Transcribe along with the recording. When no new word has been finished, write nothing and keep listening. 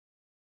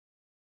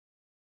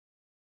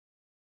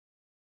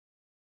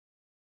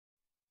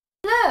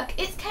Look,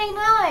 it's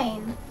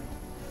K9.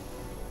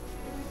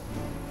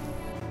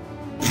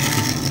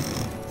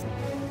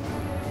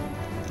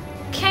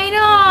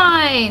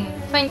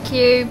 K9! Thank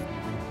you.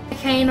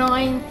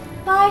 K9.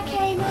 Bye,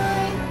 K9.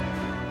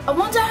 I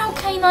wonder how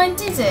K9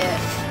 did it.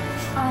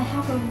 I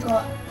haven't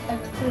got a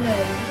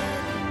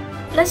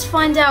clue. Let's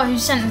find out who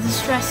sent the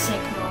distress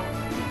signal.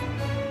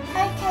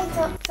 Okay,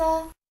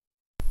 Doctor.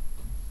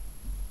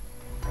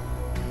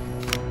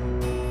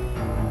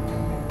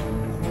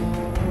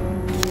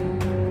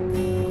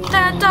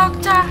 The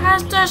Doctor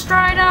has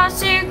destroyed our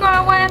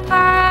secret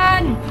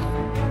weapon!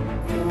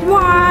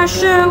 What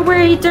should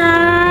we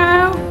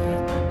do?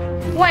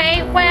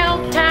 We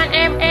will turn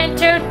him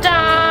into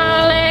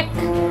Dalek!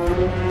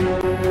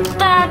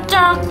 The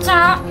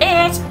Doctor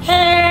is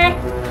here!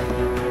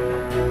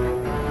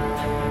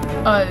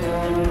 Oh.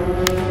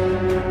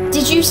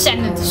 Did you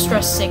send the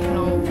distress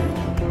signal?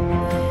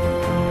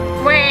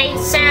 We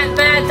sent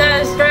the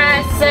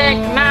distress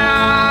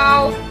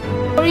signal!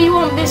 What do you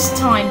want this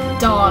time,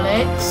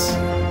 Daleks?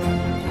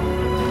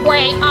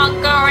 We are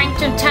going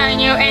to turn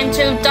you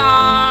into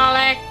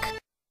Dalek!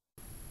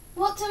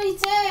 What do we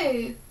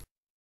do?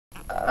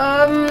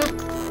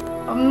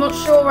 I'm not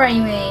sure,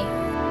 Amy.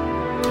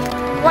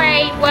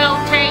 We will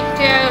take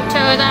you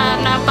to the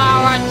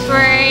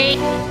laboratory,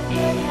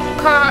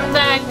 put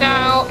the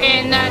girl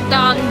in the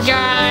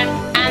dungeon,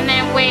 and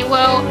then we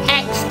will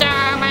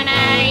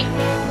exterminate.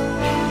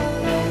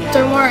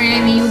 Don't worry,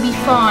 Amy, you'll be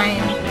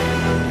fine.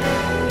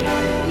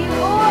 You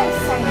always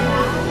say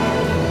that.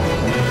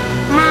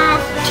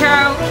 Move to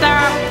the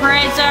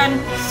prison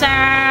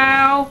cell.